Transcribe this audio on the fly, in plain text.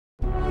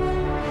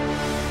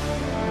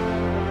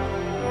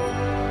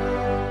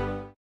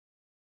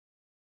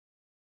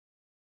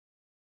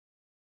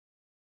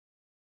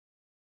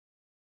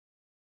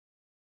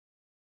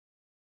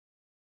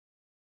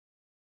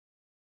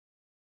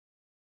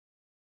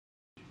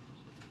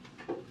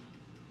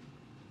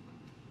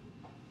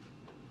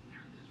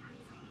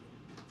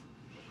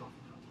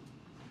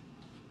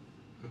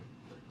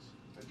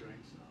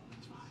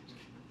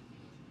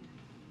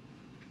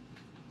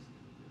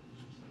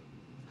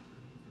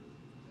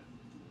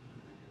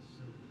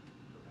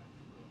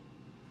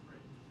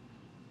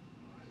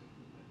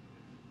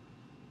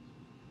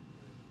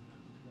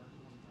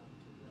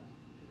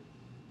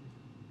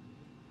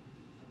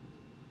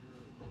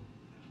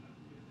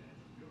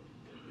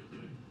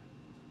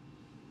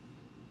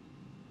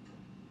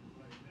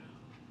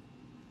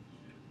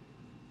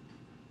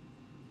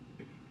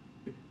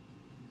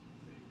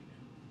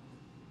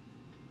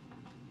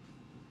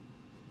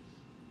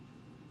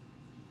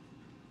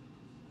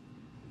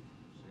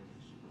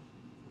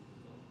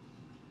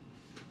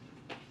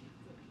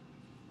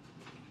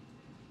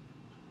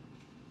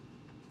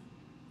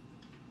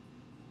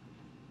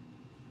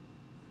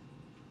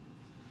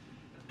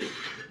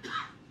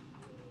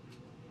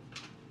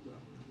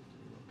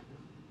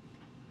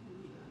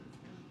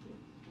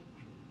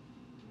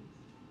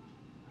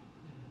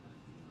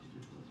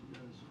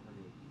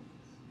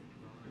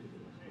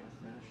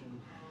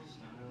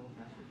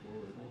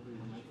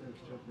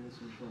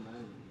Good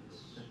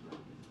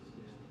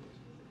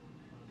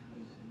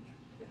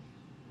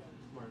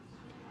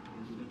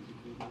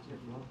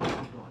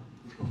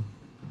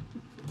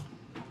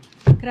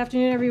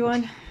afternoon,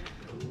 everyone.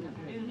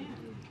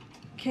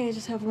 Okay, I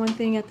just have one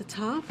thing at the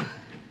top.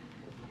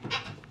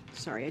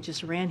 Sorry, I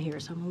just ran here,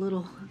 so I'm a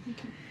little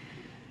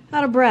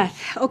out of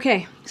breath.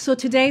 Okay, so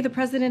today the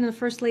President and the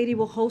First Lady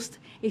will host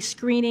a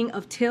screening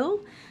of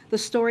Till, the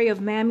story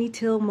of Mamie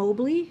Till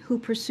Mobley, who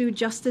pursued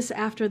justice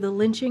after the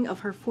lynching of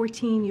her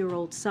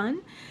 14-year-old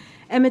son,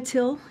 Emmett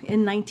Till,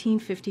 in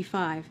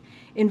 1955.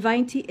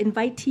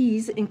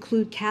 Invitees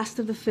include cast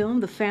of the film,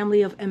 the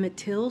family of Emmett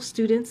Till,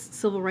 students,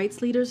 civil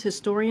rights leaders,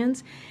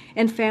 historians,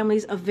 and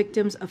families of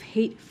victims of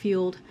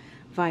hate-fueled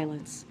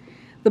violence.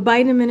 The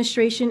Biden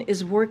administration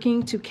is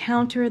working to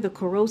counter the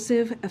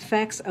corrosive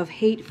effects of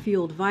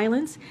hate-fueled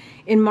violence.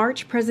 In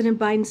March, President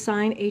Biden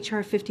signed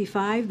H.R.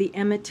 55, the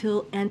Emmett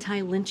Till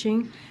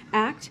Anti-Lynching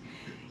Act.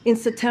 In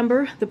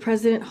September, the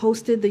president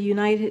hosted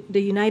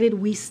the United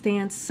We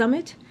Stand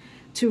Summit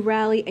to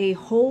rally a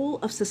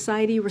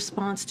whole-of-society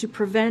response to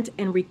prevent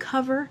and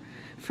recover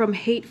from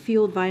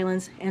hate-fueled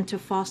violence and to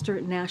foster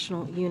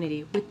national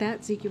unity. With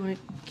that, Zeke, you want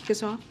to kick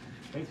us off?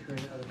 Thanks,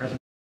 President.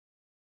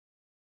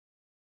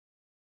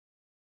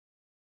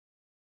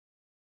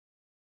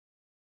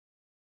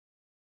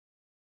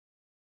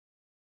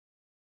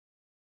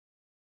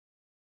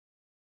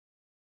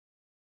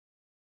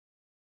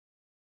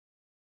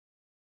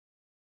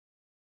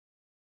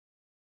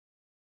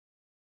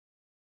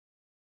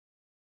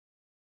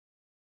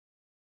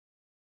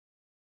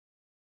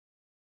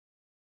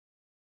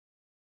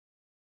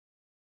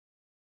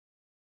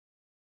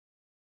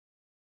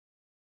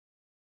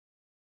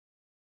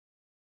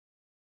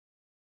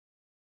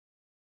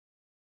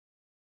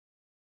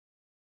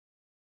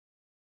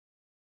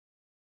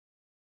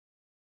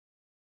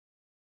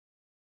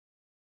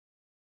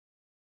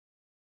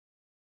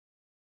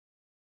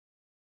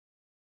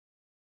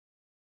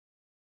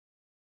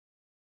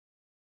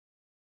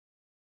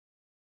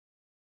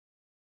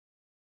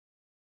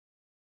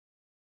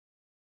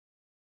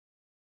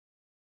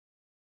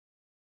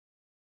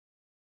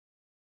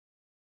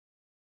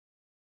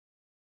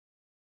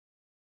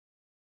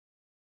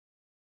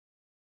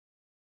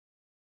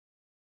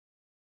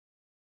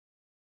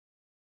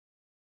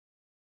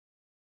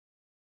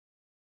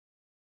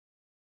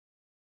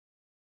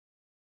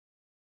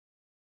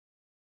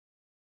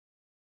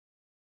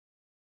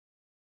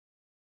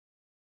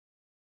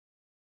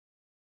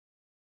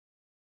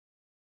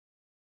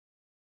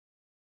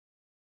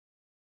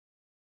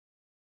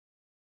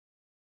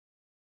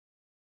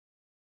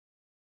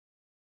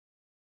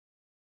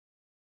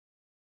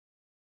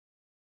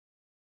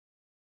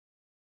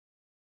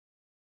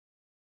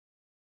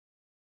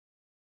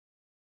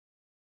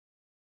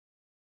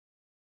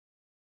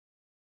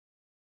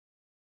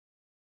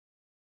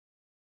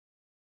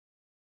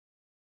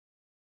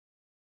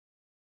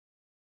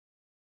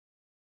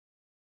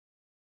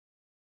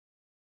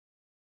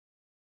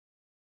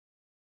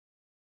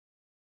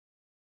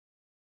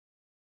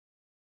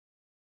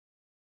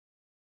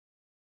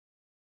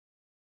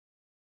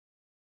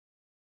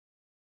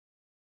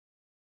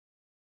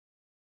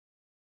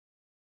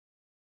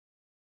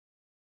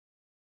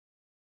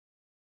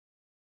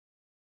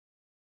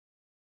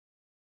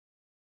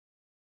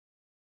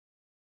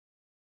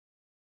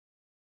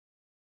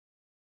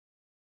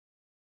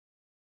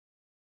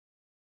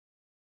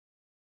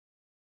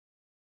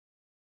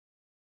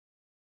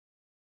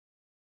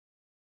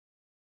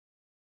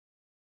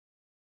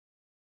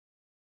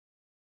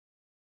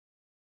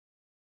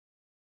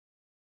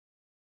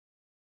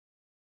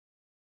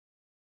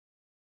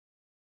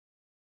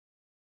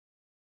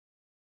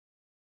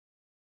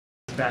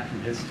 Back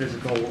from his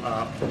physical,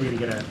 hopefully to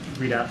get a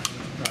readout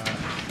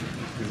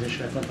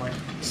position at some point.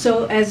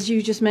 So as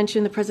you just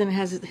mentioned, the president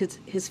has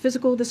his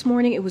physical this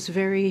morning. It was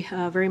very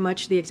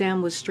much, the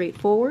exam was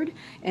straightforward.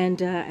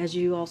 And as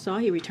you all saw,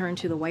 he returned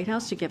to the White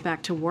House to get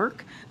back to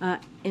work.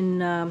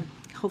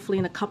 Hopefully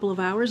in a couple of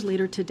hours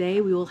later today,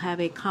 we will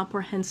have a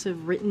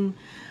comprehensive written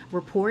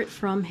report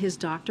from his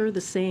doctor.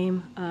 This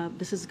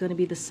is going to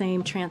be the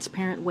same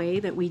transparent way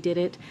that we did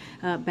it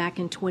back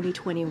in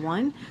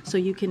 2021. So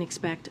you can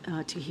expect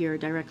to hear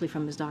directly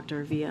from his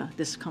doctor via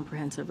this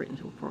comprehensive written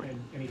report.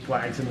 And any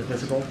flags in the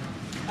physical?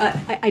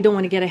 I don't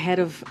want to get ahead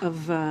of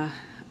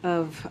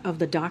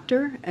the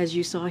doctor. As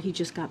you saw, he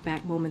just got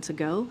back moments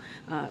ago.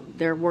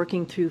 They're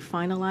working to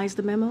finalize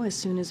the memo. As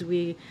soon as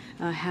we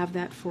have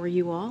that for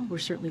you all, we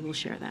certainly will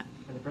share that.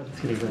 And the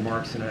president's going to give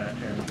remarks in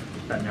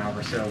about an hour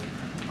or so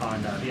on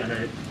the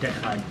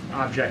unidentified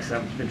objects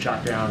that have been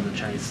shot down, the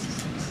Chinese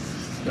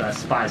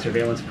spy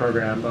surveillance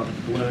program of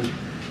the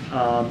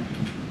balloon.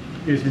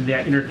 There's been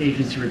that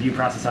interagency review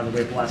process on the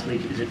way for last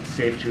week. Is it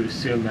safe to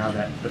assume now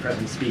that the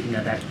president's speaking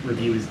that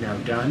review is now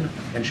done?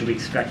 And should we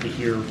expect to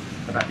hear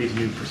about these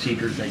new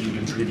procedures that you've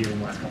been reviewing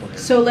the last couple of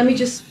days? So let me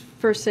just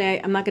first say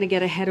I'm not going to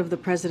get ahead of the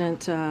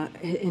president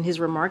in his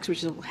remarks,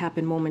 which will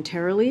happen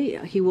momentarily.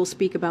 He will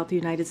speak about the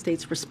United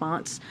States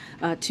response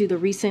to the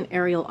recent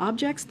aerial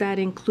objects. That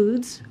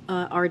includes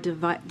our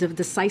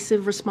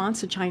decisive response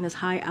to China's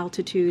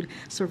high-altitude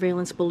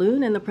surveillance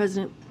balloon, and the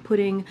president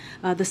putting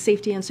the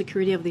safety and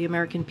security of the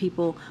American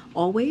people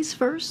always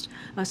first.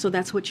 So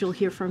that's what you'll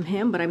hear from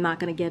him, but I'm not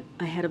going to get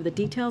ahead of the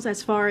details.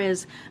 As far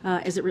as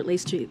it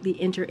relates to the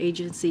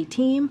interagency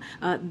team,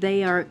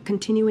 they are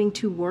continuing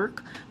to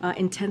work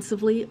intensively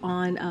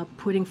on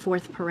putting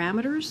forth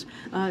parameters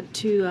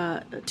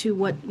to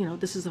what,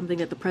 this is something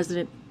that the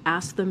president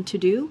asked them to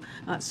do.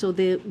 So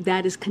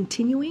that is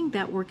continuing.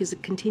 That work is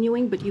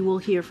continuing, but you will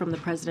hear from the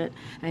president,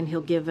 and he'll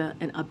give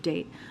an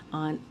update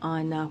on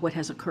what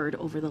has occurred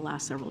over the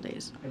last several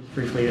days. And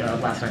briefly,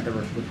 last night there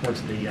were reports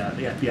of the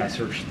FBI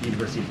searched the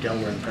University of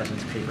Delaware, the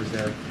president's papers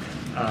there.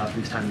 For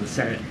his time in the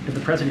Senate. Did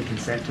the president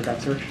consent to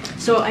that search?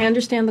 So I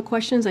understand the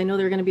questions. I know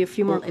there are going to be a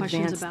few more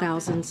questions about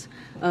thousands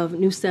of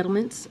new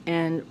settlements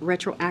and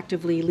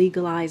retroactively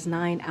legalized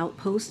 9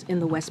 outposts in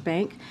the West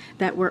Bank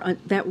that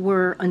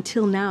were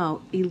until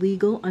now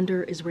illegal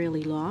under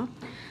Israeli law.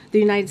 The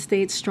United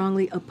States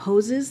strongly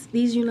opposes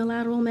these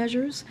unilateral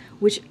measures,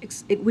 which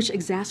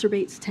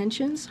exacerbates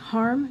tensions,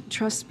 harm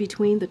trust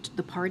between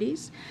the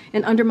parties,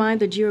 and undermine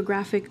the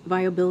geographic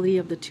viability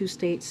of the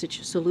two-state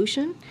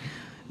solution.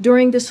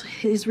 During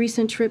his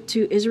recent trip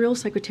to Israel,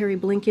 Secretary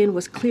Blinken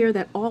was clear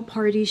that all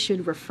parties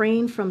should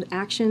refrain from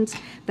actions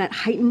that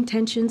heighten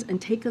tensions and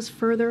take us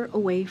further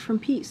away from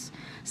peace.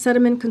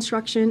 Settlement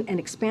construction and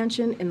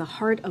expansion in the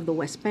heart of the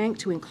West Bank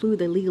to include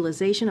the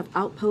legalization of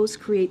outposts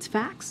creates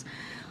facts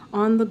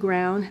on the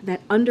ground that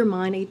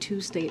undermine a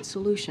two-state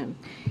solution.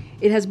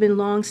 It has been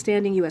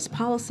long-standing U.S.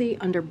 policy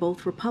under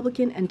both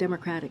Republican and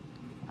Democratic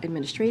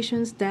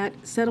administrations that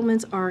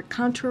settlements are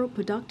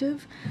counterproductive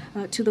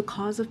to the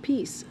cause of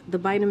peace. The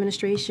Biden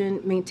administration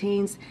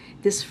maintains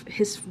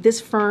this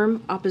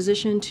firm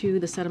opposition to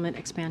the settlement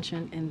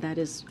expansion, and that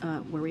is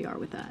where we are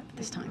with that at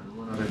this time.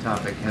 One other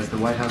topic. Has the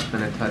White House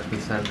been in touch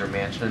with Senator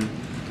Manchin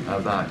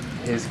about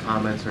his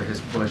comments or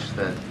his push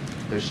that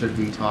there should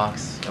be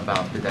talks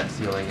about the debt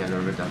ceiling and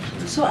a reduction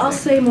in So I'll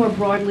say more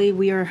broadly,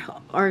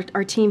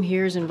 our team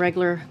here is in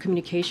regular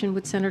communication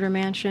with Senator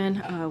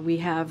Manchin.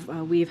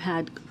 We've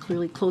had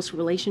clearly close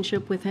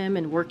relationship with him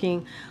and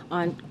working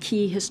on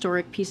key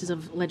historic pieces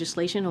of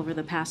legislation over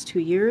the past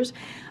 2 years.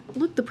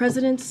 Look, the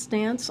president's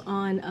stance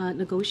on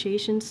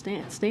negotiation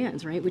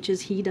stands, right, which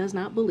is he does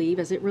not believe,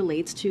 as it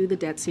relates to the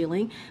debt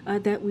ceiling,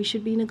 that we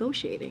should be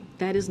negotiating.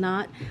 That is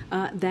not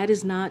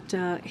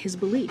his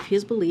belief.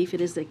 His belief, it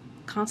is the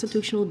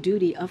constitutional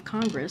duty of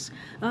Congress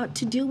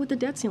to deal with the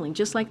debt ceiling,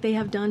 just like they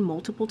have done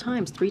multiple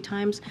times, 3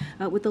 times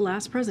with the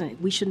last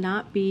president. There should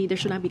not be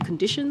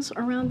conditions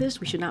around this.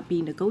 We should not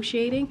be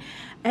negotiating.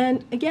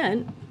 And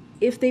again,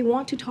 if they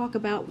want to talk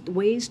about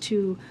ways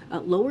to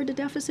lower the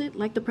deficit,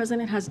 like the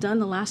president has done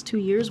the last 2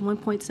 years,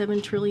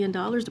 $1.7 trillion,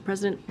 the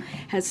president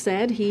has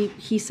said,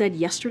 he said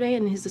yesterday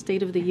in his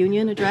State of the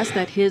Union address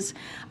that his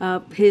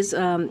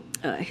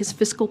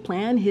fiscal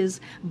plan, his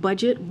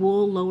budget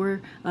will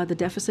lower the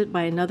deficit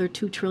by another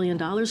 $2 trillion.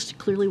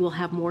 Clearly we'll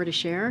have more to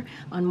share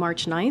on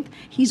March 9th.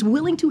 He's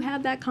willing to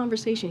have that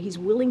conversation. He's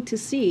willing to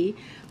see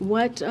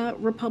what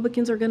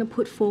Republicans are going to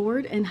put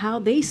forward and how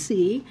they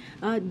see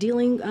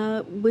dealing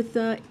with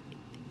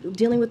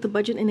the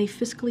budget in a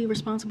fiscally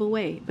responsible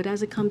way. But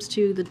as it comes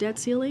to the debt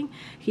ceiling,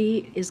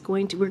 we're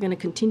going to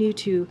continue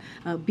to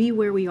be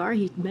where we are.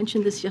 He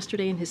mentioned this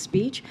yesterday in his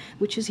speech,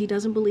 which is he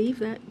doesn't believe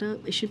that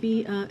we should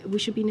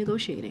be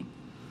negotiating.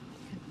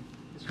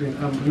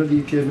 Another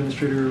UK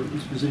administrator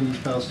was visiting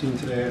East Palestine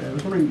today. I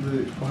was wondering,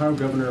 the Ohio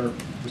governor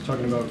was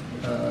talking about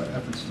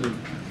efforts to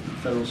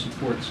federal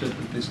support, said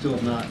that they still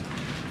have not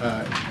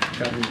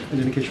gotten an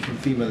indication from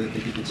FEMA that they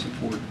could get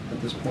support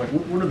at this point.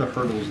 What are the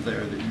hurdles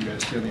there that you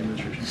guys see on the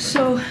administration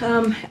side?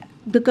 So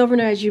the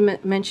governor, as you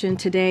mentioned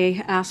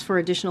today, asked for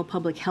additional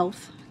public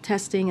health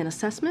testing and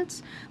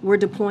assessments. We're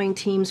deploying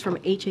teams from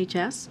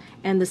HHS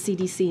and the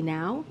CDC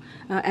now.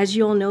 As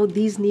you all know,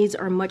 these needs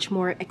are much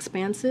more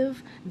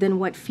expansive than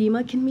what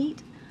FEMA can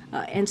meet.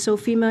 And so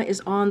FEMA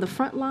is on the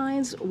front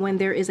lines when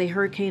there is a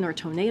hurricane or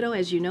tornado.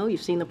 As you know,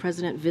 you've seen the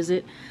president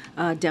visit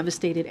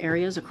devastated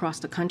areas across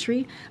the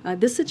country.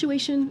 This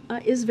situation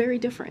is very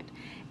different.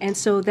 And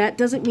so that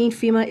doesn't mean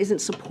FEMA isn't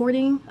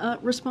supporting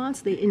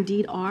response. They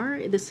indeed are.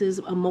 This is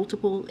a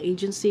multiple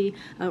agency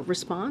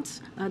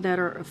response that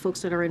are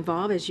folks that are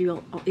involved,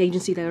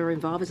 agency that are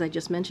involved, as I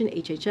just mentioned,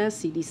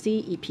 HHS,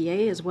 CDC,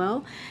 EPA as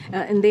well.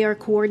 And they are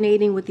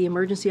coordinating with the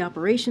Emergency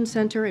Operations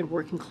Center and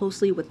working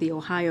closely with the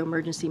Ohio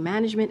Emergency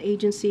Management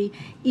government agency.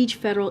 Each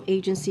federal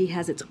agency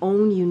has its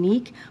own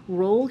unique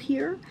role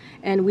here,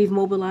 and we've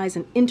mobilized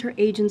an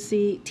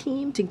interagency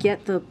team to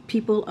get the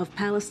people of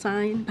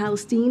Palestine,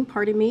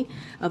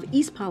 of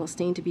East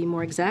Palestine to be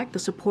more exact, the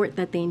support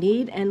that they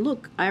need. And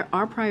look,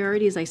 our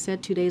priority, as I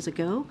said 2 days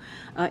ago,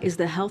 is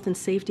the health and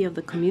safety of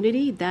the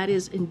community. That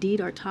is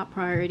indeed our top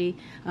priority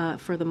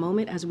for the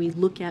moment as we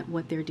look at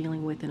what they're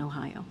dealing with in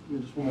Ohio.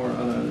 Just one more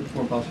on a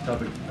foreign policy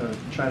topic.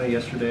 China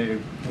yesterday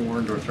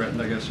warned or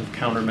threatened, I guess, of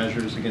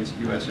countermeasures against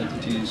U.S.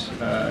 entities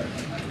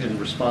in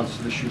response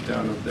to the shoot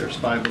down of their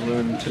spy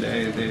balloon.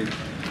 Today they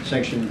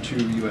sanctioned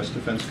 2 U.S.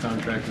 defense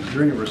contractors. Is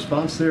there any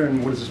response there,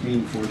 and what does this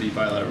mean for the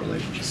bilateral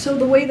relationship? So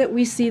the way that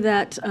we see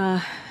that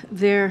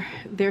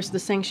there's the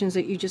sanctions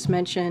that you just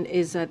mentioned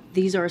is that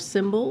these are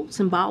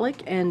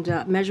symbolic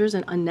and measures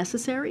and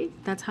unnecessary.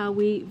 That's how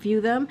we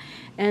view them.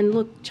 And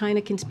look,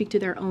 China can speak to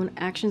their own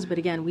actions, but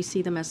again, we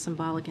see them as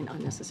symbolic and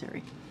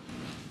unnecessary.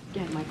 Go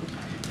ahead, Michael.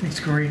 Thanks,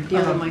 Corinne. The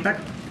other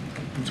Michael.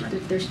 I'm sorry.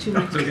 There's 2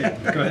 Michaels. Okay,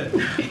 go ahead.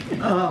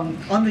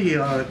 On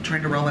the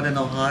train derailment in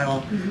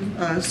Ohio,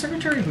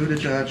 Secretary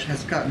Buttigieg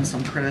has gotten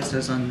some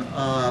criticism,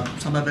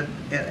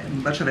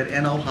 much of it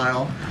in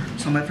Ohio,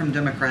 some of it from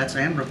Democrats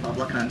and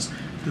Republicans,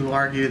 who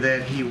argue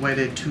that he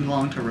waited too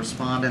long to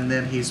respond, and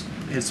then he's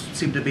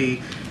seemed to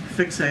be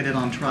fixated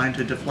on trying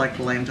to deflect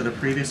blame to the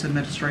previous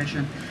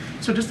administration.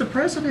 So does the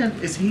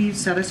president, is he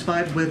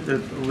satisfied with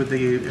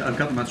the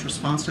government's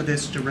response to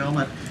this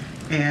derailment?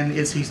 And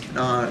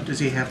does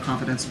he have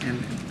confidence in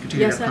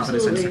continue Yes, to have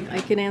confidence absolutely.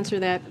 I can answer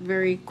that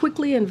very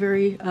quickly and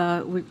very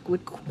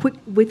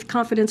with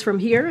confidence from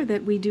here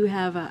that we do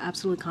have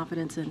absolute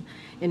confidence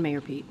in Mayor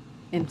Pete.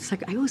 And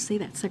I always say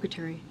that,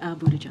 Secretary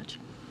Buttigieg.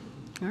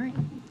 All right.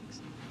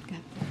 Thanks. Go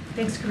ahead.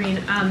 Thanks,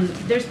 Corinne.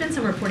 There's been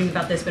some reporting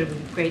about this, but it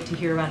would be great to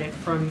hear about it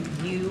from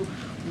you.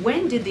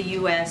 When did the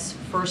U.S.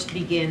 first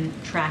begin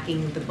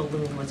tracking the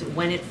balloon? Was it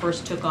when it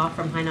first took off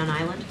from Hainan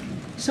Island?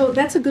 So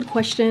that's a good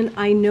question.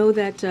 I know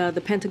that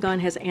the Pentagon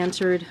has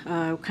answered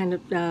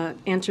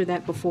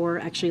that before,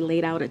 actually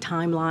laid out a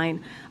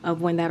timeline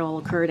of when that all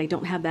occurred. I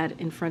don't have that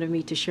in front of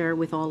me to share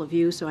with all of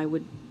you, so I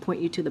would point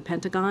you to the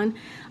Pentagon.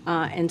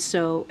 And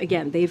so,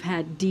 again, they've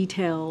had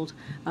detailed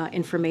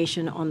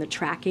information on the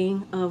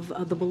tracking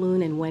of the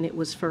balloon and when it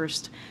was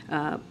first,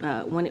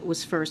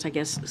 I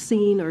guess,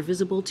 seen or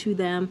visible to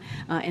them,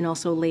 and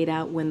also laid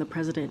out when the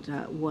president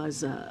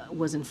was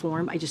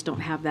informed. I just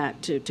don't have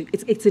that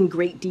it's in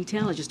great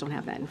detail. I just don't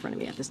have that in front of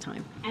me at this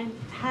time. And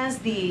has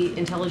the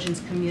intelligence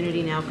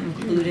community now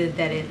concluded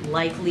that it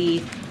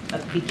likely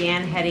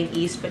began heading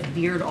east but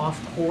veered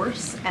off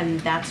course, and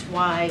that's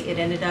why it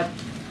ended up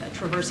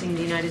traversing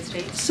the United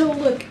States? So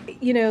look,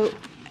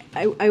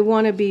 I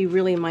want to be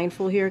really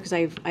mindful here because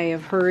I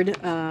have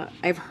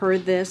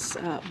heard this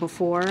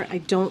before. I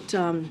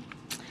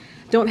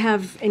don't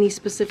have any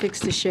specifics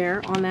to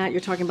share on that.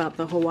 You're talking about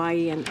the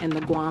Hawaii and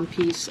the Guam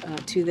piece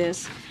to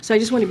this. So I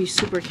just want to be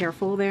super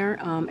careful there,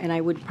 and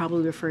I would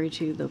probably refer you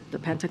to the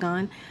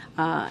Pentagon.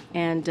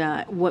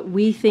 What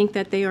we think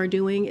that they are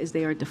doing is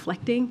they are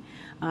deflecting.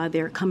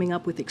 They're coming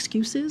up with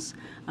excuses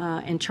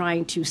and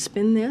trying to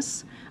spin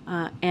this.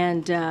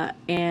 And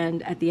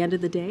at the end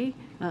of the day,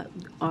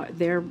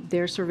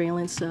 their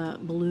surveillance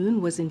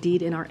balloon was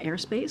indeed in our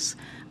airspace,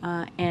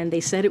 and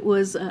they said it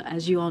was,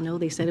 as you all know,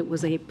 they said it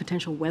was a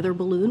potential weather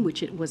balloon,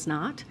 which it was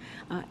not,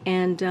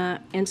 and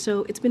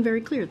so it's been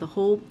very clear.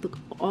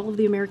 All of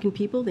the American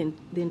people, the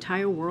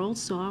entire world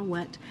saw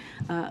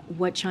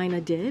what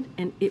China did,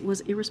 and it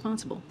was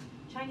irresponsible.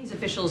 Chinese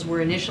officials were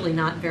initially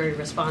not very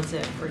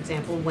responsive. For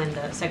example, when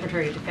the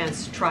Secretary of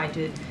Defense tried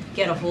to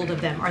get a hold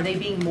of them, are they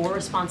being more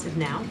responsive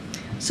now?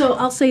 So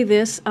I'll say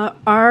this: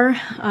 our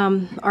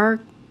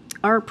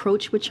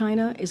approach with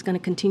China is going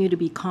to continue to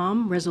be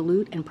calm,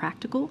 resolute, and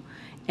practical.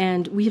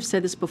 And we have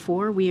said this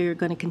before: we are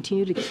going to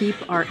continue to keep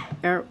our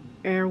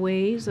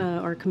airways,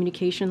 our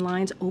communication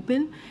lines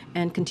open,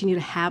 and continue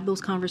to have those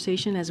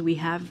conversations as we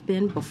have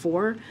been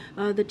before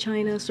the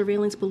China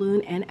surveillance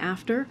balloon and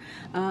after.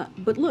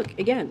 But look,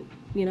 again,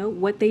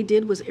 what they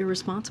did was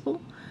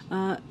irresponsible.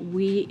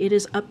 It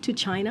is up to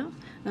China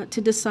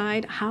to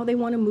decide how they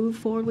want to move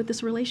forward with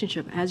this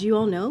relationship. As you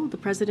all know, the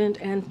President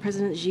and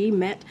President Xi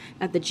met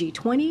at the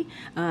G20.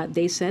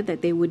 They said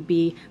that they would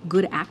be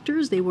good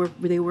actors. They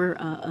were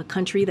a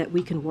country that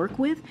we can work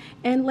with.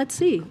 And let's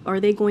see, are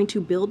they going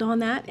to build on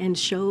that and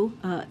show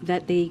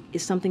that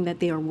is something that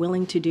they are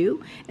willing to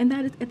do? And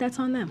that's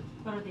on them.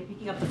 But are they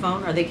picking up the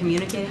phone? Are they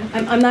communicating?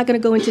 I'm not going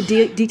to go into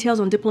details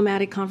on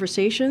diplomatic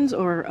conversations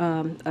or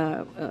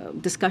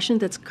discussion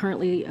that's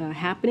currently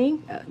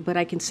happening, but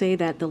I can say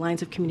that the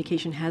lines of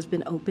communication has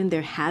been open.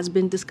 There has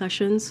been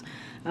discussions,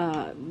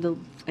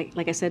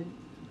 like I said,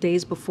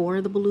 days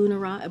before the balloon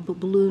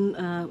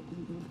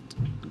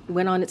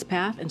went on its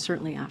path, and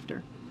certainly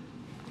after.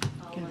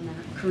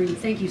 Corinne,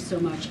 thank you so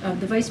much.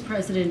 The Vice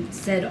President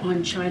said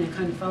on China,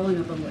 kind of following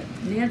up on what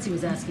Nancy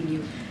was asking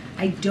you,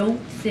 I don't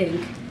think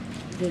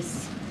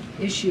this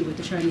issue with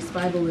the Chinese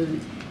spy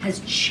balloon has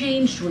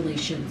changed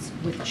relations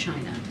with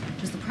China.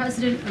 Does the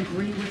president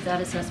agree with that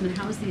assessment?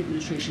 How is the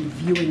administration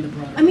viewing the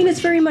broader? I mean, it's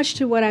very much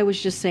to what I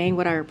was just saying,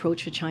 what our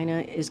approach for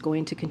China is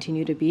going to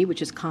continue to be,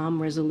 which is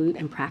calm, resolute,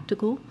 and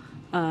practical.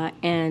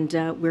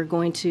 We're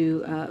going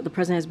to, the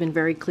president has been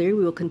very clear,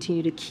 we will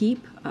continue to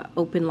keep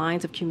open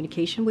lines of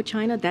communication with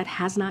China. That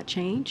has not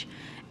changed.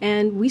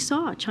 And we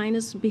saw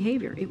China's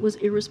behavior. It was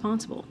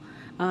irresponsible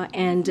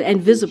and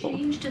visible.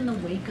 Changed in the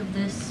wake of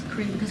this,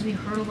 Corinne, because we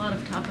heard a lot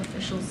of top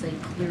officials say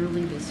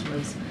clearly this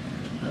was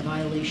a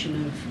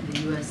violation of the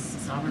U.S.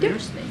 sovereign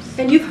airspace.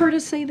 And you've heard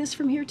us say this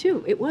from here,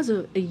 too. It was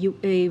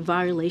a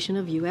violation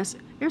of U.S.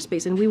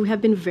 airspace, and we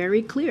have been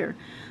very clear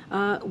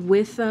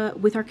with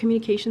our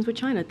communications with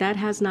China. That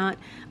has not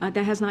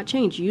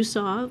changed. You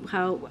saw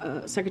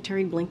how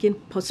Secretary Blinken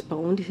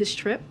postponed his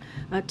trip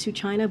to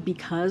China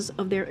because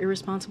of their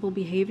irresponsible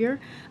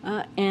behavior.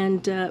 I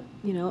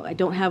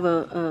don't have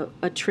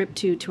a trip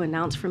to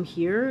announce from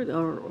here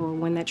or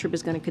when that trip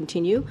is going to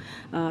continue.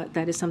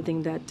 That is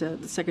something that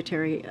the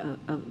secretary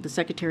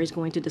is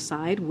going to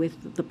decide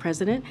with the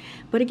president.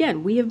 But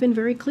again, we have been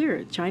very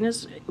clear.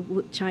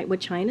 What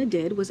China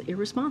did was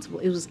irresponsible.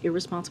 It was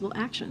irresponsible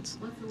actions.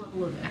 What's the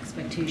level of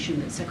expectation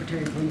that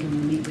Secretary Blinken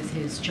will meet with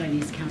his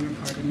Chinese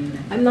counterpart in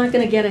Munich? I'm not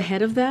going to get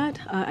ahead of that.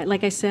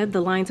 Like I said,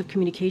 the lines of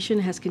communication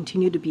has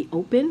continued to be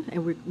open,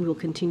 and we will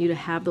continue to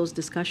have those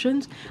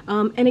discussions.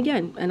 And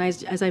again, and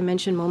as I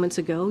mentioned moments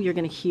ago, you're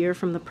going to hear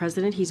from the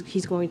president.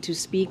 He's going to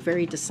speak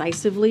very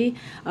decisively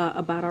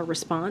about our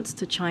response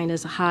to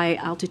China's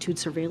high-altitude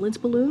surveillance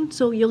balloon.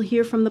 So you'll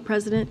hear from the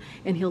president,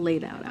 and he'll lay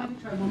that out. Let me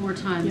try one more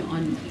time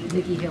on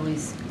Nikki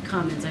Haley's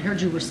comments. I heard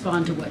you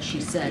respond to what she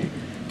said.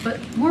 But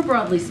more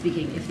broadly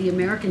speaking, if the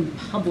American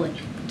public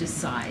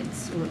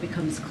decides or it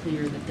becomes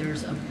clear that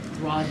there's a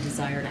broad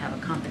desire to have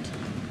a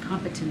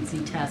competency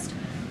test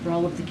for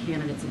all of the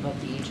candidates above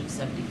the age of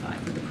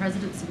 75, would the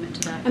president submit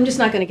to that? I'm just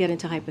not going to get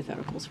into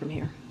hypotheticals from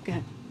here. Go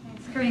ahead.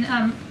 Thanks, Corinne.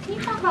 Can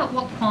you talk about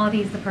what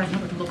qualities the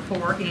president would look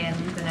for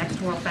in the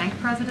next World Bank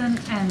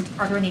president, and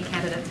are there any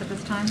candidates at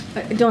this time?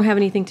 I don't have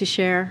anything to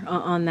share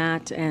on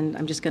that, and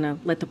I'm just going to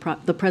let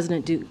the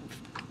president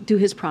do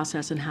his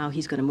process and how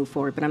he's going to move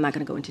forward, but I'm not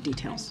going to go into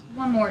details.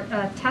 One more.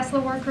 Tesla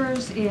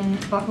workers in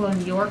Buffalo,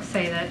 New York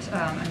say that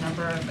a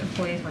number of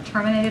employees were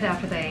terminated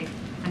after they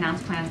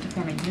announced plans to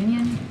form a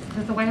union.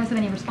 Does the White House have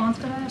any response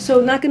to that? So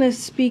not going to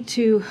speak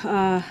to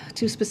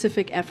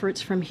specific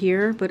efforts from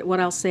here, but what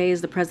I'll say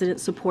is the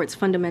president supports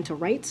fundamental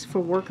rights for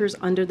workers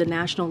under the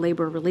National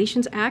Labor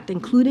Relations Act,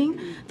 including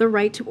the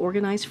right to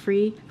organize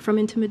free from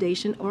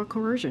intimidation or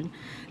coercion.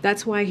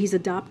 That's why he's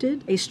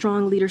adopted a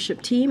strong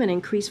leadership team and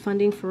increased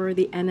funding for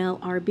the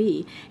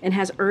NLRB, and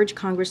has urged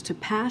Congress to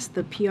pass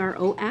the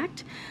PRO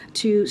Act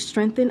to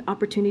strengthen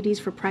opportunities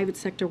for private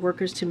sector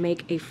workers to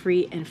make a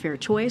free and fair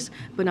choice.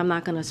 But I'm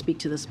not going to speak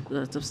to the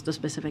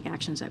specific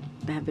actions that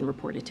have been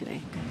reported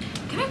today.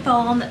 Can I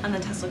follow on the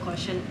Tesla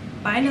question?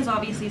 Biden has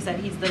obviously said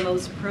he's the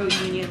most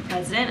pro-union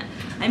president.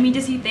 I mean,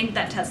 does he think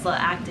that Tesla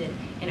acted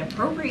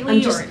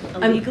inappropriately or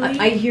illegally?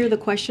 I hear the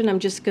question. I'm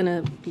just going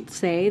to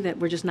say that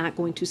we're just not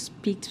going to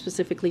speak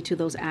specifically to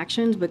those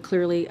actions, but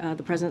clearly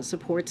the president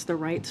supports the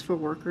rights for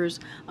workers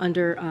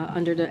under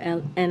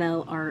the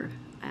NLR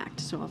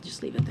Act. So I'll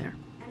just leave it there.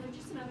 And then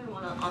just another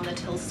one on the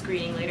Till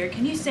screening later.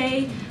 Can you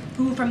say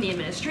who from the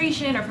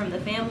administration or from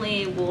the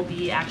family will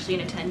be actually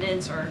in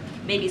attendance, or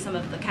maybe some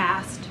of the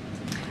cast?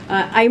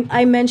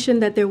 I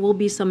mentioned that there will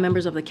be some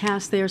members of the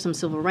cast there, some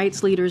civil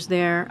rights leaders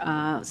there,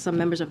 some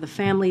members of the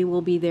family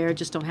will be there.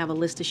 Just don't have a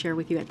list to share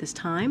with you at this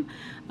time.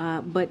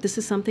 But this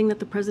is something that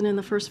the President and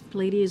the First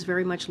Lady is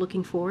very much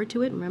looking forward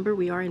to it. Remember,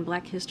 we are in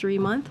Black History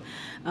Month,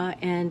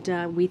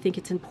 and we think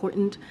it's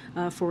important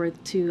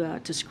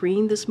to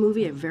screen this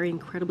movie, a very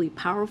incredibly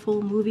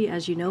powerful movie.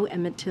 As you know,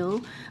 Emmett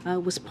Till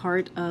was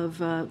part of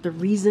the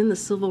reason the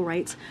civil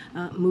rights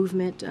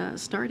movement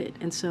started.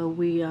 And so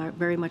we are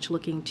very much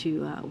looking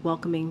to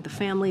welcoming the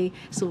family,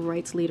 civil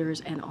rights leaders,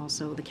 and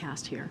also the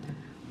cast here.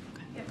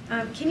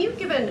 Can you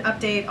give an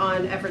update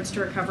on efforts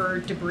to recover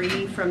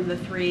debris from the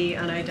 3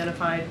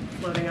 unidentified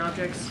floating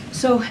objects?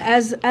 So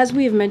as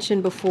we have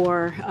mentioned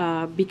before,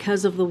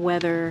 because of the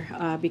weather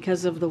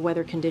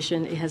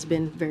condition, it has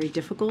been very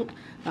difficult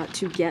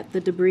to get the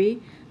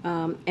debris.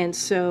 And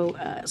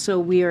so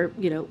we are,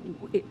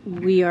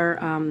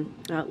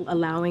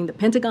 allowing the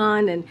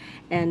Pentagon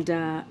and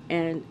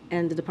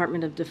the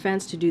Department of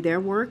Defense to do their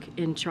work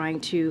in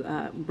trying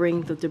to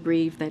bring the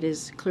debris that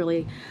is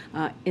clearly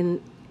in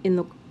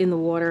the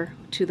water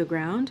to the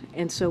ground,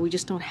 and so we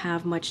just don't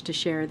have much to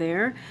share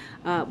there.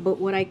 But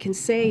what I can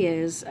say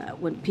is,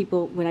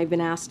 when I've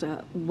been asked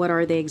what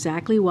are they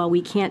exactly, while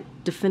we can't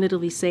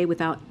definitively say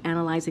without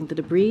analyzing the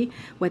debris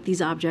what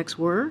these objects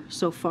were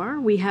so far,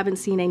 we haven't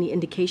seen any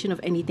indication of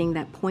anything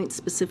that points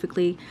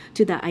specifically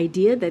to the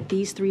idea that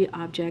these 3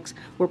 objects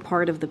were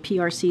part of the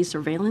PRC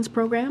surveillance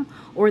program,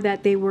 or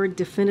that they were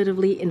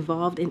definitively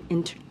involved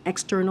in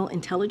external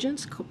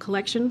intelligence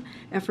collection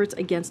efforts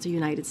against the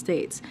United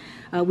States.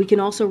 We can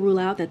also also rule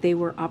out that they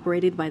were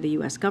operated by the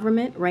U.S.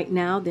 government. Right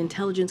now, the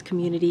intelligence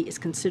community is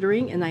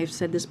considering, and I've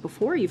said this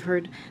before, you've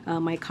heard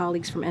my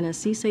colleagues from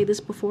NSC say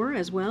this before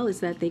as well, is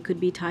that they could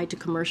be tied to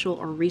commercial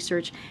or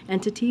research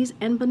entities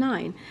and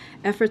benign.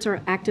 Efforts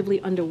are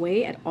actively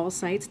underway at all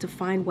sites to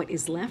find what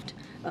is left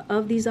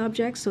of these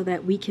objects so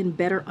that we can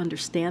better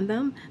understand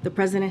them. The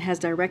president has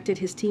directed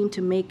his team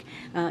to make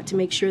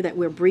sure that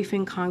we're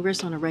briefing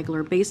Congress on a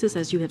regular basis,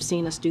 as you have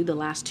seen us do the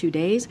last 2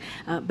 days.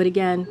 But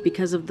again,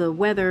 because of the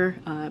weather,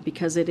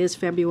 because it is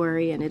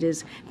February and it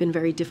has been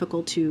very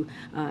difficult to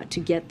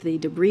get the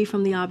debris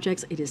from the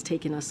objects, it has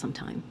taken us some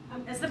time.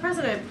 As the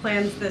president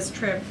plans this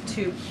trip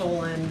to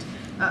Poland,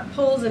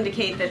 polls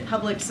indicate that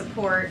public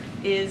support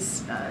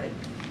is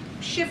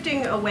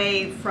shifting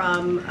away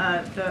from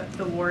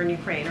the war in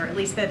Ukraine, or at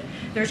least that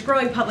there's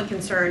growing public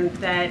concern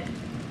that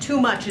too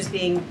much is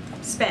being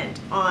spent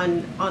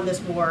on this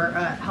war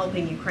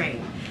helping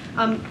Ukraine.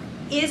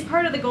 Is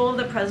part of the goal of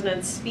the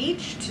president's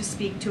speech to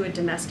speak to a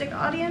domestic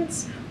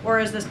audience, or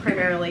is this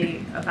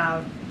primarily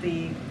about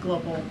the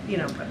global,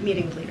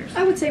 meeting with leaders?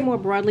 I would say more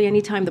broadly,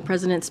 anytime the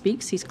president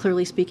speaks, he's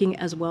clearly speaking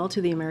as well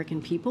to the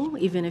American people,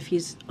 even if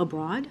he's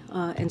abroad.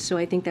 And so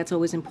I think that's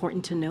always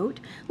important to note.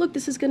 Look,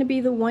 this is going to be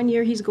the 1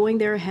 year he's going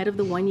there ahead of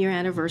the 1 year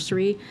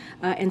anniversary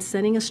and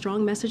sending a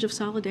strong message of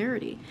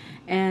solidarity.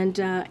 And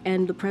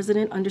the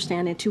president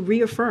understand and to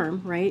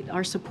reaffirm, right,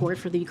 our support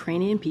for the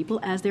Ukrainian people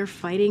as they're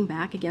fighting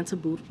back against a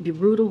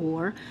brutal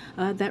war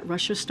that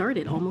Russia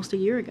started almost a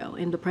year ago.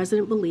 And the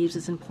president believes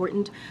it's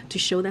important to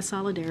show that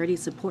solidarity.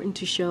 It's important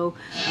to show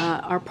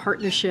our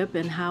partnership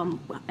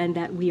and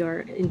that we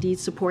are indeed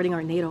supporting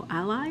our NATO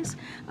allies.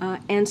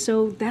 And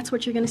so that's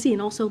what you're going to see.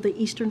 And also the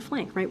eastern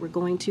flank, right? We're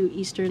going to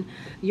Eastern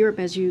Europe,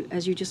 as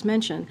you just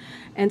mentioned.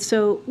 And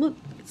so, look,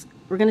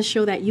 we're going to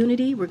show that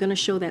unity. We're going to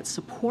show that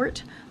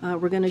support.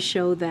 We're going to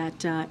show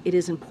that it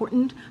is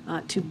important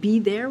to be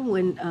there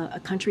when a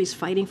country is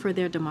fighting for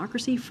their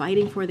democracy,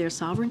 fighting for their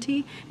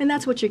sovereignty. And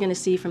that's what you're going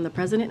to see from the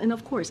president. And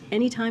of course,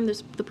 anytime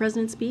the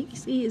president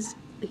speaks,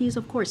 he's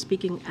of course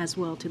speaking as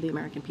well to the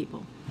American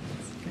people.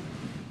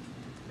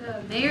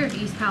 The mayor of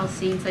East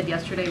Palestine said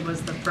yesterday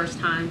was the first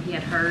time he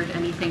had heard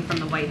anything from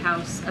the White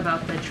House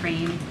about the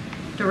train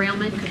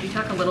derailment. Could you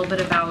talk a little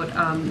bit about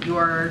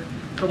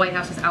the White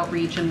House's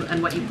outreach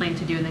and what you plan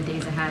to do in the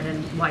days ahead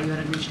and why you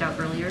had reached out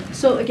earlier?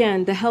 So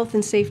again, the health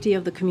and safety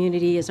of the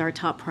community is our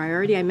top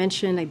priority. I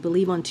mentioned, I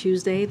believe on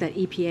Tuesday, that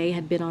EPA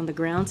had been on the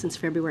ground since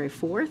February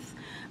 4th.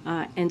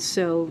 And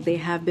so they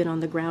have been on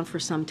the ground for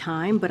some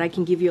time, but I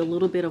can give you a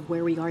little bit of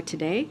where we are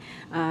today.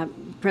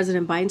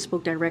 President Biden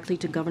spoke directly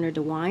to Governor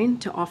DeWine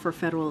to offer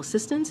federal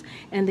assistance,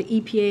 and the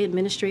EPA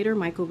administrator,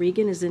 Michael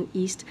Regan, is in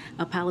East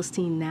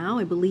Palestine now.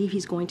 I believe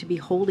he's going to be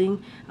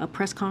holding a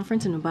press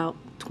conference in about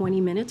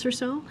 20 minutes or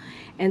so,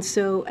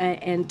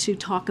 and to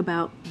talk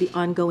about the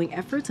ongoing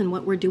efforts and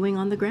what we're doing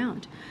on the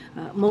ground.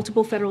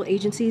 Multiple federal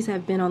agencies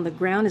have been on the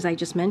ground, as I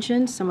just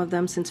mentioned, some of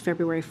them since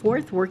February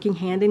 4th, working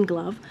hand in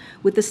glove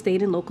with the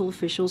state and local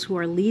officials who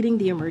are leading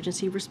the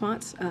emergency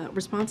response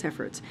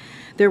efforts.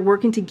 They're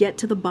working to get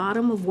to the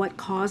bottom of what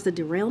caused the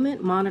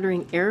derailment,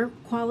 monitoring air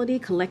quality,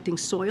 collecting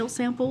soil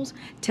samples,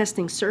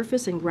 testing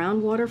surface and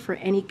groundwater for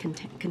any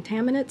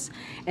contaminants.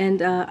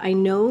 And I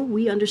know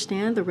we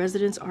understand the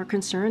residents are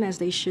concerned, as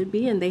they should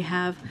be, and they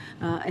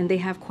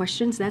have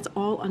questions. That's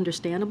all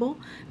understandable.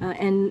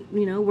 And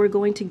we're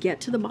going to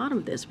get to the bottom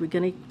of this. We're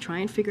going to try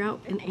and figure out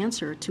an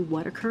answer to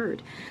what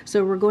occurred.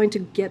 So we're going to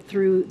get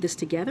through this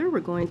together. We're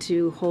going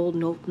to hold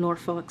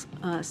Norfolk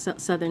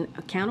Southern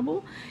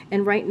accountable.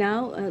 And right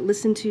now,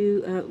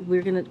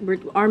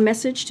 our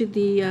message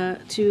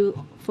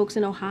to folks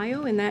in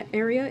Ohio in that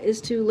area is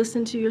to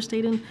listen to your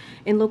state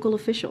and local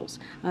officials.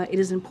 It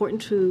is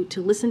important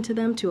to listen to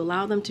them, to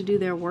allow them to do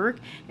their work,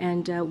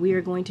 and we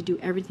are going to do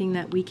everything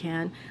that we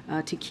can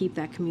to keep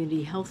that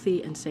community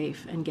healthy and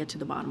safe and get to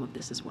the bottom of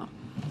this as well.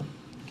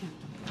 Okay.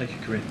 Thank you,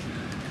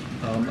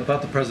 Corinne.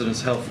 About the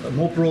President's health,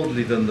 more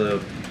broadly than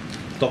the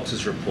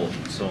doctor's report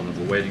and so on that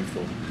we're waiting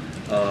for,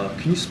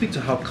 can you speak to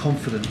how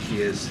confident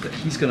he is that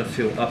he's going to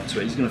feel up to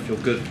it? He's going to feel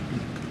good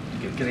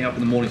getting up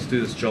in the morning to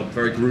do this job,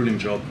 very grueling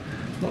job,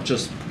 not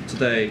just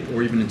today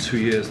or even in 2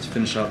 years to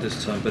finish out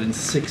this term, but in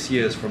 6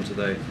 years from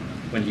today,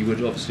 when he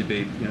would obviously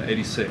be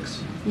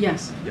 86.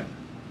 Yes. Yeah.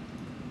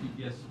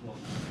 Yes. Well.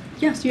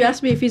 Yes, you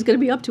asked me if he's going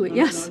to be up to it.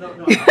 Yes. No.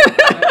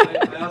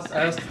 I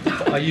asked,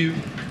 are you?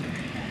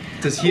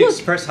 Does he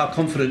express how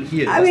confident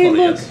he is? I mean,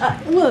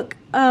 look.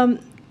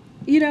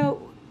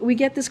 We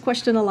get this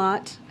question a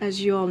lot,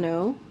 as you all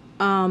know,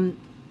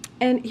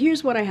 and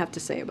here's what I have to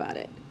say about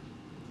it.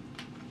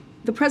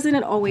 The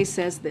president always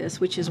says this,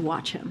 which is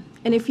watch him.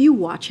 And if you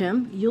watch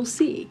him, you'll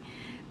see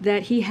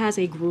that he has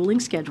a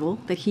grueling schedule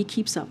that he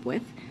keeps up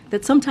with,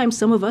 that sometimes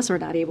some of us are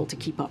not able to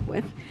keep up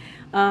with.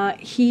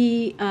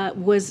 He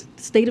was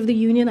State of the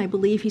Union. I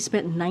believe he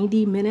spent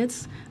 90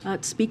 minutes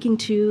speaking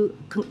to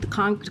the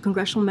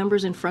congressional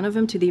members in front of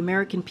him, to the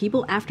American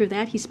people. After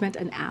that, he spent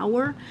an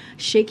hour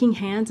shaking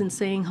hands and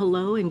saying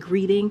hello and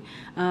greeting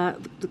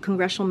the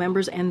congressional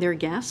members and their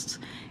guests.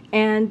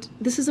 And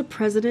this is a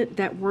president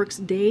that works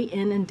day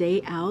in and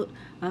day out,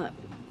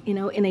 in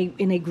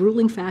a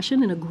grueling fashion,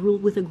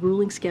 with a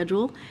grueling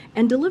schedule,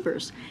 and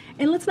delivers.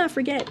 And let's not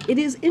forget, it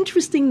is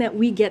interesting that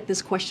we get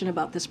this question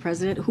about this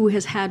president, who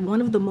has had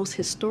one of the most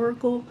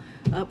historical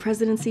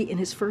presidency in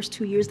his first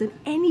 2 years than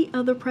any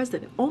other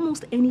president,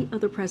 almost any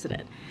other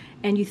president.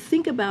 And you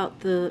think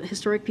about the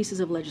historic pieces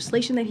of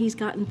legislation that he's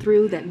gotten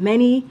through that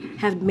many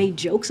have made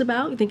jokes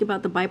about. You think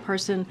about the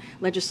bipartisan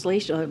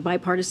legislation,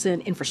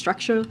 bipartisan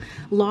infrastructure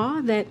law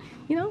that,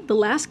 the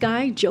last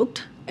guy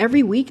joked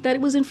every week that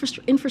it was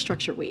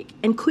infrastructure week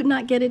and could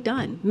not get it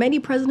done. Many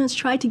presidents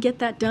tried to get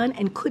that done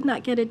and could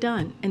not get it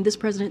done. And this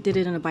president did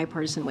it in a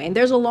bipartisan way. And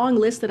there's a long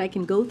list that I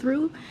can go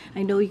through.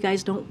 I know you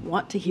guys don't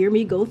want to hear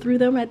me go through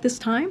them at this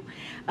time,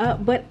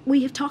 but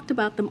we have talked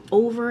about them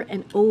over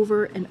and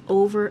over and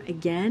over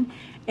again.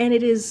 And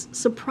it is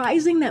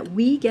surprising that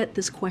we get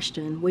this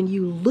question when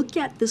you look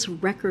at this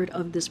record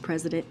of this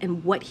president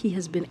and what he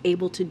has been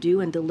able to do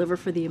and deliver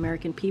for the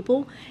American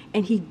people.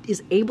 And he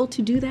is able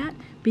to do that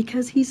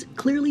because he's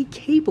clearly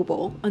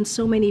capable in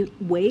so many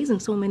ways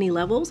and so many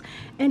levels.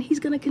 And he's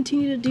going to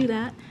continue to do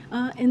that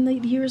in the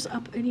years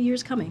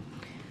coming.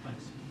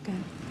 Thanks. Go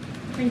ahead.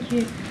 Thank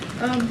you.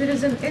 There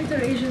is an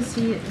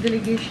interagency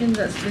delegation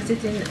that's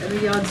visiting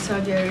Riyadh,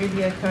 Saudi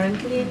Arabia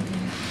currently,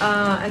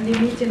 and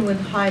they're meeting with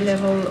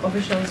high-level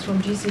officials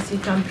from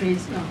GCC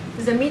countries.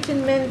 Is the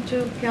meeting meant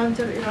to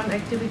counter Iran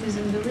activities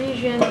in the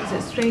region? Is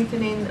it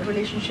strengthening the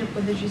relationship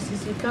with the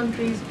GCC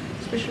countries,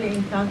 especially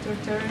in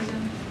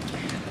counterterrorism?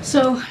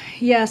 So,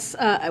 yes,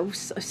 I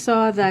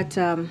saw that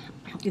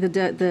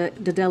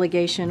the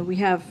delegation,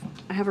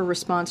 I have a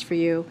response for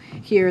you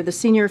here. The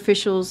senior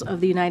officials of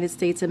the United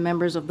States and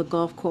members of the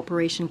Gulf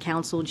Cooperation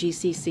Council,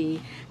 GCC,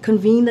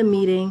 convened a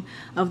meeting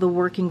of the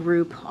working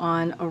group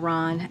on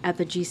Iran at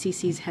the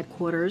GCC's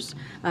headquarters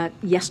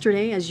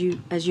yesterday, as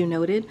you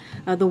noted.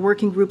 The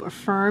working group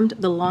affirmed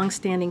the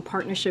longstanding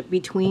partnership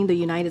between the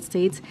United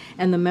States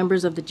and the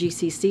members of the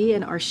GCC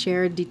and our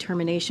shared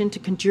determination to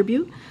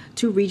contribute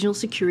to regional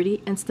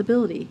security and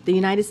stability. The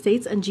United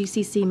States and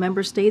GCC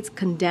member states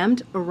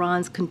condemned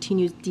Iran's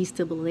continued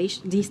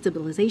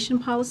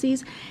destabilization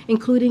policies,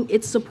 including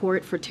its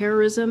support for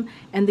terrorism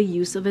and the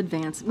use of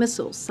advanced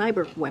missiles,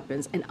 cyber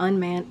weapons, and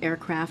unmanned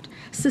aircraft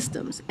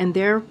systems, and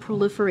their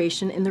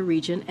proliferation in the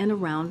region and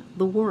around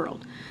the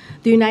world.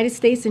 The United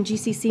States and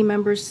GCC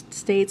member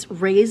states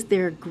raised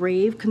their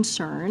grave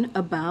concern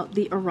about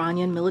the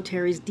Iranian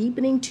military's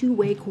deepening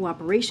two-way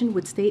cooperation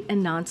with state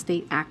and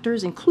non-state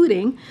actors,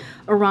 including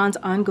Iran's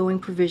ongoing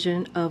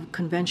provision of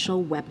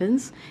conventional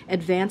weapons,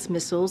 advanced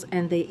missiles,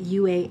 and the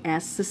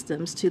UAS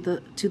systems to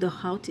the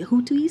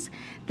Houthis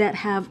that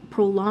have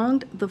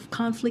prolonged the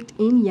conflict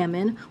in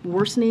Yemen,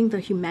 worsening the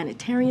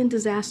humanitarian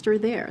disaster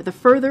there.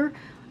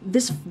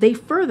 They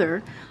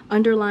further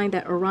underlined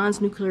that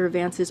Iran's nuclear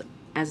advances,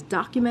 as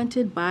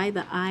documented by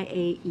the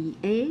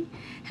IAEA,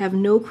 have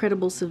no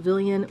credible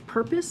civilian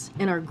purpose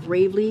and are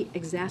gravely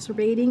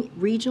exacerbating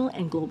regional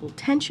and global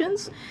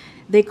tensions.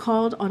 They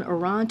called on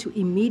Iran to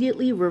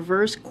immediately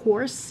reverse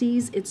course,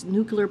 cease its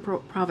nuclear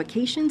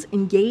provocations,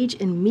 engage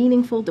in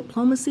meaningful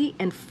diplomacy,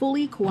 and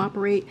fully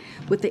cooperate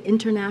with the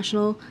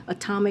International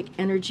Atomic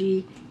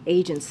Energy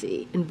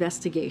Agency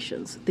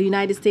investigations. The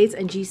United States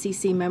and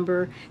GCC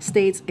member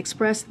states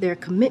expressed their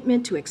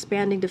commitment to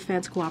expanding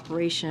defense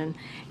cooperation,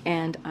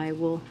 and I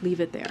will leave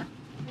it there.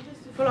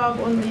 Just to follow up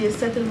on the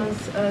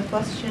settlements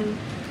question,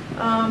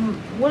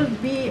 will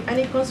there be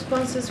any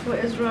consequences for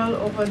Israel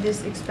over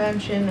this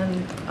expansion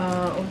and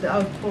of the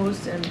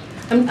outposts? And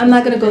I'm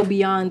not going to go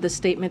beyond the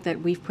statement that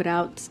we've put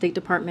out. State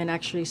Department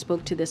actually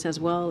spoke to this as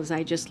well, as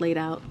I just laid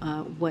out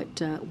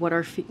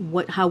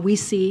how we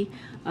see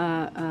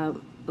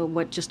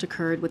what just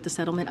occurred with the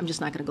settlement. I'm just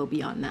not going to go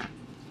beyond that.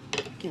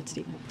 Again,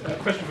 Stephen. A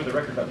question for the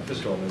record about the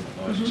physical, and then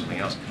I'll ask you something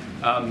else.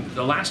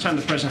 The last time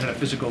the president had a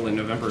physical in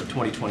November of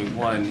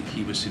 2021,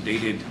 he was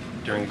sedated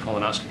during a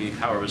colonoscopy.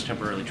 Power was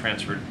temporarily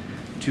transferred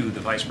to the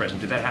vice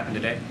president. Did that happen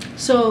today?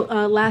 So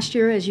last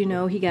year, as you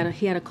know, he had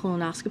a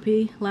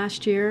colonoscopy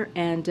last year,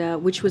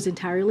 and which was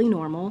entirely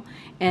normal,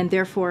 and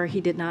therefore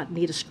he did not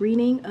need a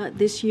screening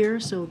this year.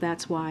 So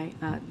that's why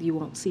you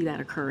won't see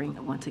that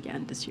occurring once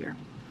again this year.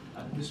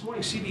 This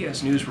morning,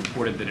 CBS News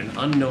reported that an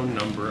unknown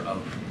number of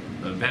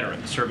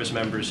veterans, service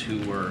members who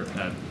were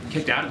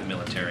kicked out of the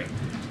military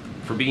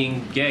for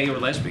being gay or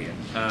lesbian,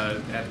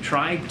 have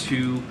tried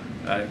to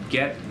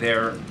get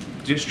their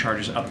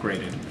discharges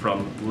upgraded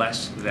from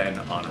less than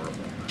honorable.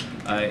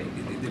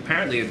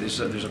 Apparently, there's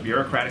a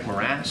bureaucratic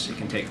morass. It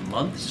can take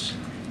months.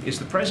 Is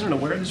the president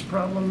aware of this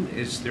problem?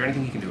 Is there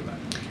anything he can do about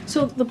it?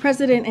 So the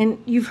president, and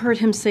you've heard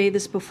him say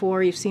this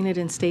before, you've seen it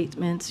in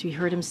statements, you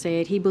heard him say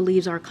it, he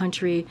believes our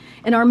country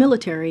and our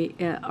military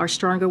are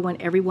stronger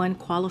when everyone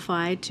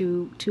qualified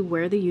to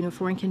wear the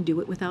uniform can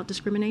do it without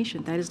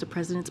discrimination. That is the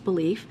president's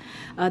belief.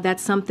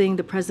 That's something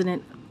the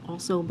president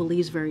also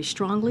believes very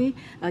strongly,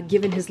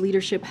 given his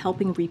leadership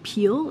helping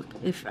repeal,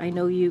 if I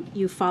know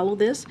you follow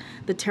this,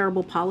 the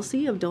terrible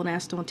policy of Don't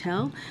Ask, Don't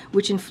Tell,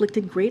 which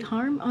inflicted great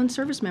harm on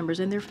service members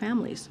and their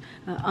families.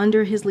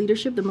 Under his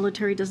leadership, the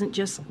military doesn't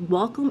just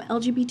welcome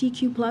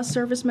LGBTQ+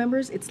 service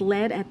members, it's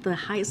led at the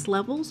highest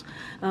levels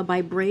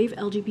by brave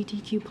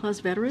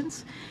LGBTQ+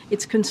 veterans.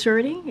 It's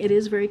concerning, it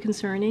is very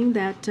concerning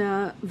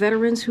that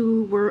veterans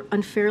who were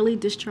unfairly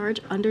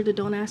discharged under the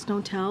Don't Ask,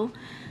 Don't Tell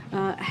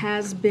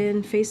has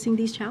been facing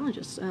these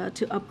challenges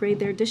to upgrade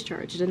their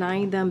discharge,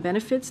 denying them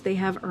benefits they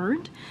have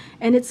earned.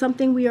 And it's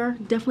something we are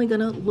definitely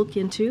going to look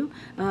into.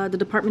 The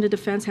Department of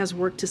Defense has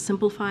worked to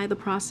simplify the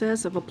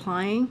process of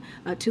applying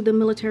to the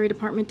Military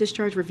Department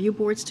Discharge Review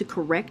Boards to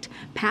correct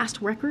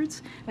past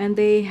records. And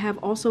they have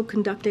also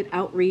conducted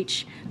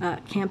outreach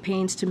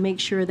campaigns to make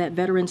sure that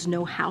veterans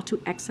know how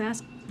to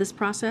access this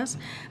process,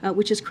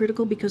 which is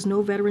critical because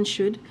no veteran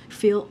should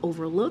feel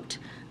overlooked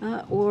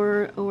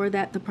or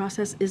that the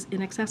process is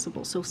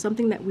inaccessible. So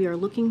something that we are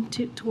looking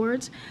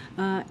towards,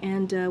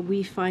 and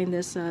we find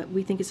this,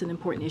 we think it's an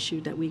important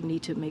issue that we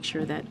need to make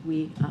sure that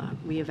we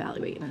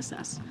reevaluate and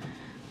assess.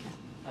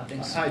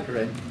 Hi,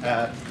 Corinne.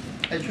 I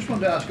just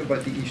wanted to ask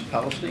about the East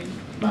Palestine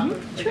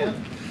matter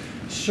again.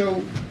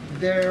 So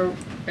there,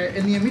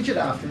 in the immediate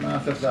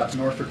aftermath of that,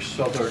 Norfolk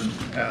Southern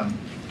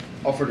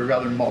offered a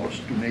rather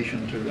modest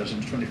donation to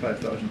residents,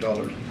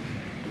 $25,000.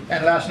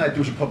 And last night there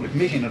was a public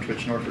meeting at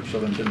which Norfolk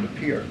Southern didn't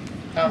appear.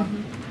 What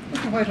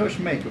did the White House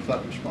make of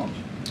that response?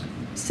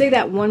 Say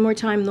that one more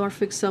time,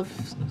 Norfolk Southern.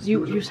 There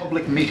was a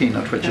public meeting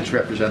at which its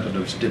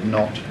representatives did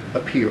not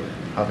appear,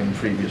 having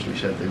previously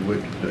said they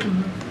would.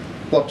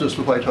 What does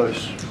the White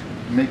House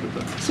make of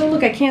that? So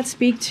look, I can't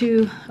speak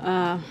to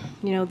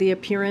the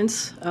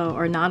appearance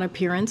or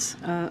non-appearance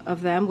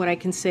of them. What I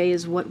can say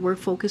is what we're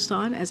focused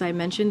on. As I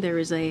mentioned, there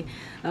is a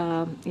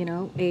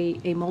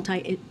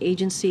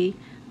multi-agency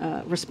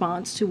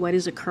response to what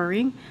is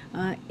occurring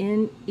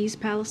in East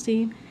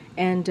Palestine.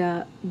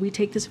 And we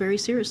take this very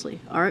seriously.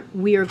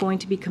 We are going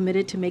to be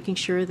committed to making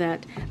sure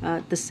that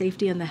the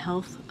safety and the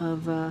health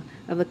of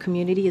the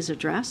community is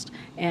addressed.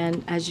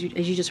 And as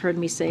you just heard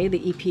me say, the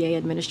EPA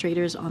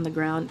administrators on the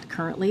ground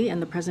currently,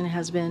 and the president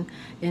has been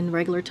in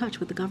regular touch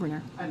with the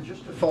governor. And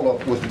just to follow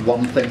up with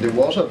one thing, there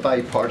was a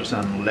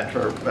bipartisan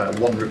letter,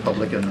 one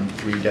Republican and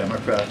 3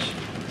 Democrats,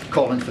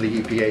 calling for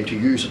the EPA to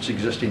use its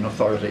existing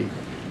authority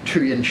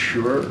to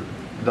ensure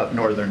that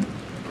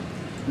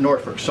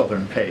Norfolk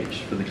Southern pays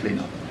for the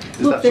cleanup.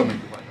 Is that something?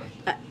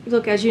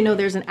 Look, as you know,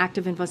 there's an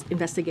active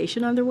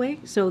investigation underway.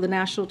 So the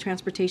National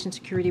Transportation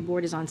Security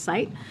Board is on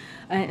site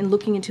and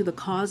looking into the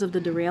cause of the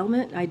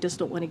derailment. I just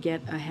don't want to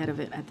get ahead of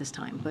it at this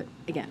time. But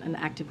again, an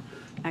active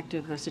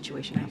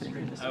situation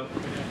happening.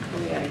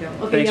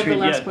 Okay, you have the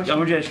last question. I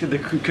want to ask you the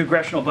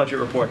congressional budget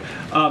report.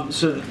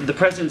 So the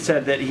president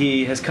said that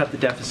he has cut the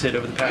deficit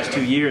over the past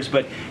 2 years,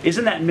 but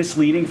isn't that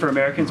misleading for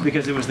Americans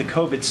because it was the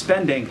COVID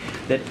spending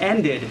that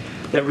ended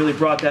that really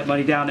brought that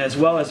money down, as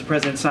well as the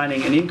president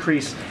signing an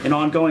increase in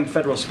ongoing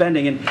federal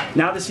spending. And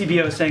now the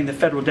CBO is saying the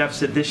federal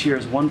deficit this year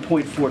is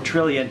 $1.4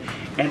 trillion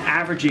and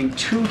averaging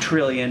 $2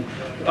 trillion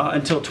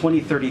until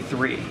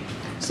 2033.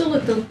 So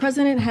look, the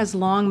president has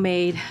long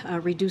made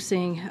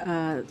reducing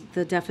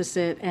the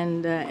deficit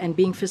and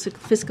being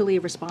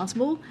fiscally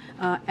responsible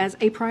as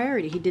a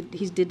priority. He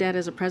did that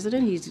as a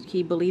president.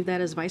 He believed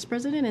that as vice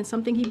president, and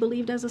something he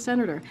believed as a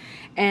senator.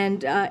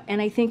 And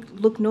I think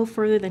look no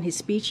further than his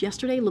speech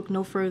yesterday. Look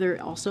no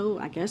further also,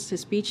 I guess,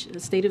 his speech, the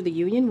State of the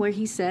Union, where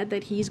he said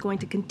that he's going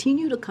to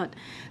continue to cut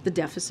the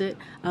deficit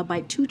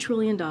by $2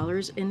 trillion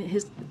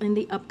in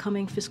the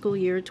upcoming fiscal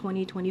year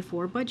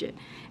 2024 budget.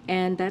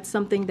 And that's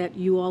something that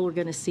you all are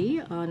going to see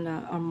on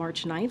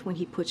March 9th when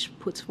he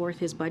puts forth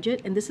his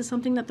budget. And this is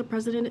something that the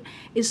president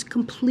is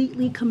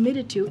completely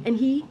committed to, and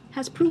he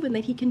has proven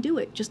that he can do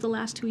it just the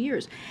last 2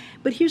 years.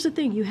 But here's the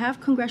thing, you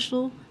have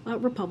congressional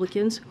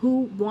Republicans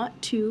who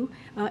want to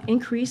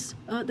increase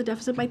the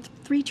deficit by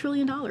 $3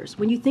 trillion.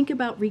 When you think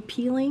about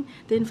repealing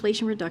the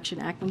Inflation Reduction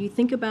Act, when you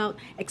think about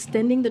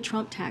extending the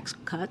Trump tax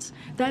cuts,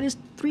 that is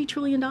 $3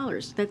 trillion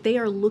that they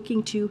are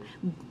looking to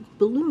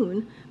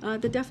balloon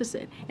the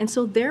deficit. And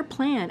so their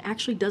plan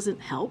actually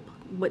doesn't help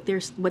what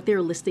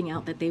they're listing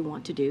out that they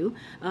want to do,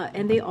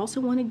 and they also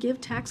want to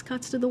give tax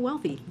cuts to the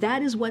wealthy.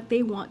 That is what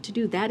they want to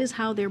do. That is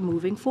how they're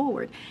moving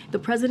forward. The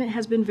president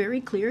has been very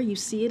clear. You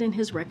see it in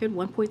his record,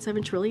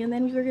 $1.7 trillion.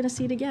 Then you're going to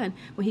see it again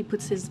when he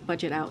puts his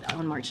budget out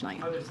on March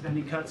 9th. Are there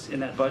spending cuts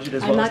in that budget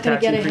as I'm well not as going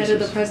tax to get increases?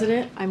 ahead of the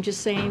president. I'm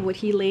just saying what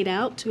he laid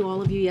out to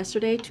all of you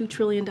yesterday, $2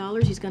 trillion.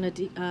 He's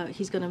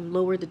going to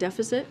lower the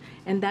deficit,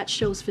 and that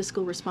shows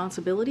fiscal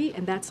responsibility.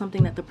 And that's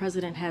something that the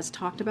president has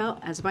talked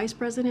about as vice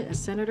president, as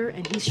senator,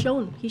 and he's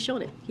shown it.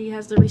 He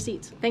has the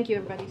receipts. Thank you,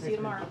 everybody. See you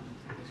tomorrow.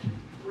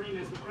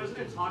 Has the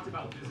president talked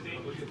about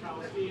visiting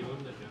Palestine?